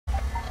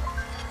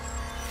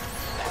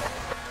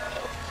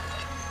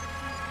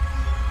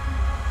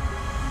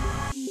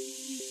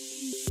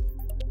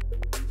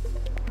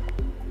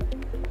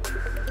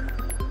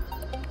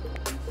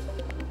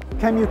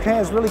CHEMUK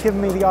has really given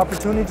me the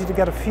opportunity to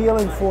get a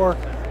feeling for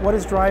what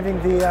is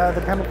driving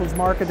the chemicals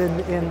market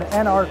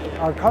and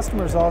our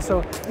customers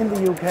also in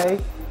the UK.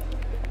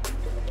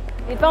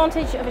 The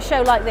advantage of a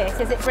show like this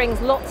is it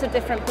brings lots of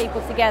different people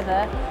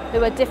together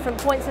who are different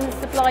points in the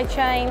supply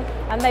chain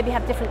and maybe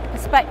have different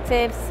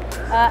perspectives,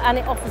 and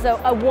it offers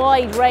a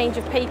wide range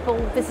of people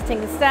visiting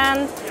the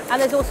stand,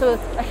 and there's also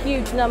a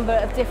huge number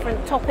of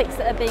different topics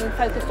that are being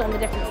focused on the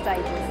different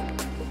stages.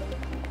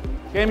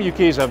 CHEMUK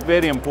is a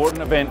very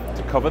important event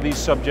to cover these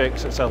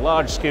subjects. It's a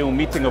large-scale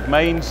meeting of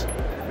minds.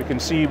 We can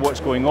see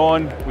what's going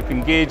on, we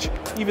can gauge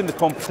even the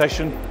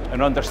competition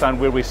and understand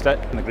where we sit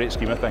in the great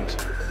scheme of things.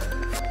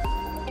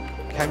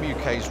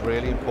 CHEMUK is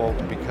really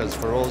important because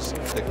for us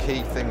the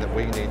key thing that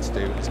we need to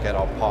do is get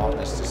our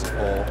partners to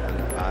support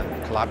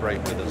and collaborate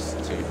with us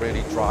to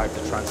really drive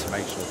the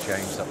transformational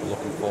change that we're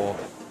looking for.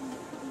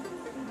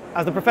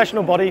 As the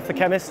professional body for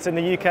chemists in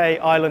the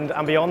UK, Ireland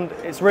and beyond,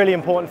 it's really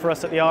important for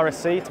us at the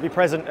RSC to be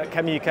present at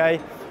CHEMUK,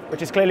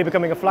 which is clearly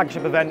becoming a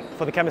flagship event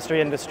for the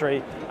chemistry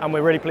industry, and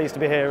we're really pleased to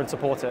be here and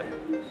support it.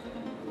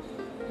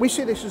 We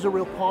see this as a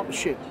real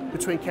partnership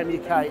between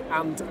CHEMUK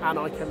and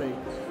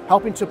IChemE,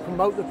 helping to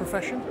promote the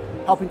profession,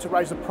 helping to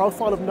raise the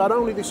profile of not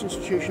only this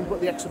institution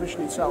but the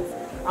exhibition itself,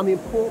 and the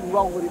important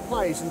role that it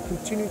plays in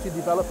continuing to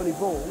develop and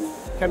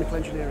evolve chemical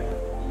engineering.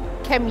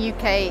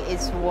 CHEMUK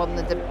is one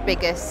of the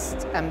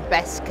biggest and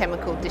best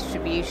chemical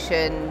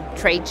distribution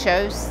trade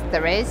shows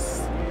there is,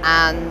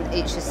 and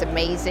it's just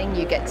amazing.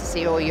 You get to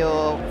see all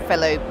your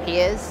fellow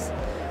peers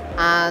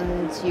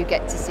and you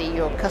get to see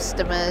your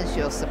customers,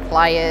 your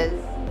suppliers.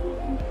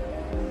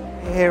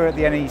 Here at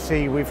the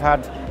NEC we've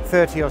had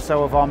 30 or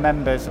so of our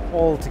members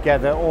all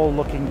together, all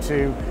looking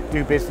to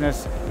do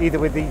business either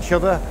with each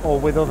other or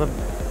with other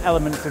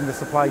elements in the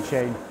supply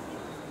chain.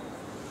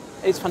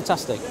 It's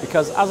fantastic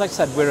because, as I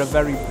said, we're a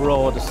very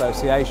broad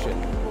association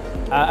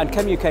and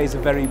CHEMUK is a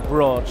very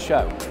broad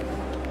show.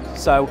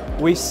 So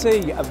we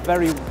see a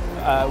very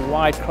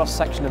wide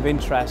cross-section of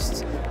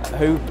interests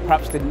who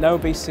perhaps didn't know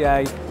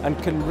BCA and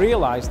can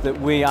realise that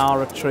we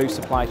are a true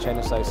supply chain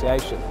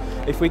association.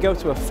 If we go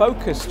to a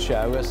focused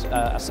show,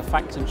 a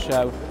surfactant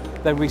show,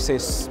 then we see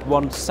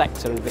one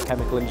sector of the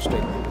chemical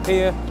industry.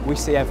 Here we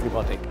see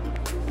everybody.